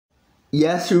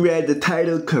Yes, you read the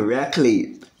title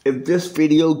correctly. If this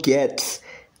video gets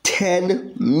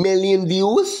 10 million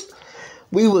views,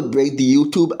 we will break the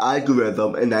YouTube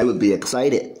algorithm and I will be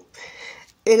excited.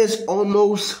 It is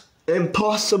almost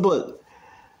impossible,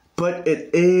 but it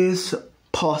is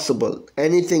possible.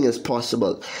 Anything is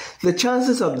possible. The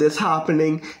chances of this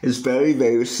happening is very,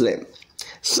 very slim.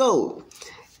 So,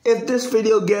 if this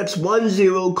video gets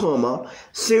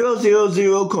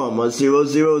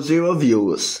 10,000,000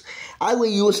 views, I will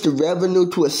use the revenue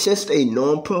to assist a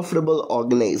non-profitable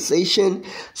organization.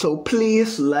 So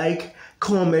please like,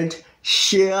 comment,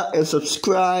 share, and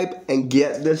subscribe and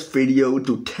get this video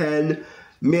to 10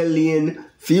 million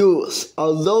views.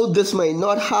 Although this might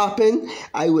not happen,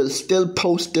 I will still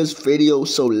post this video.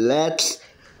 So let's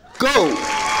go!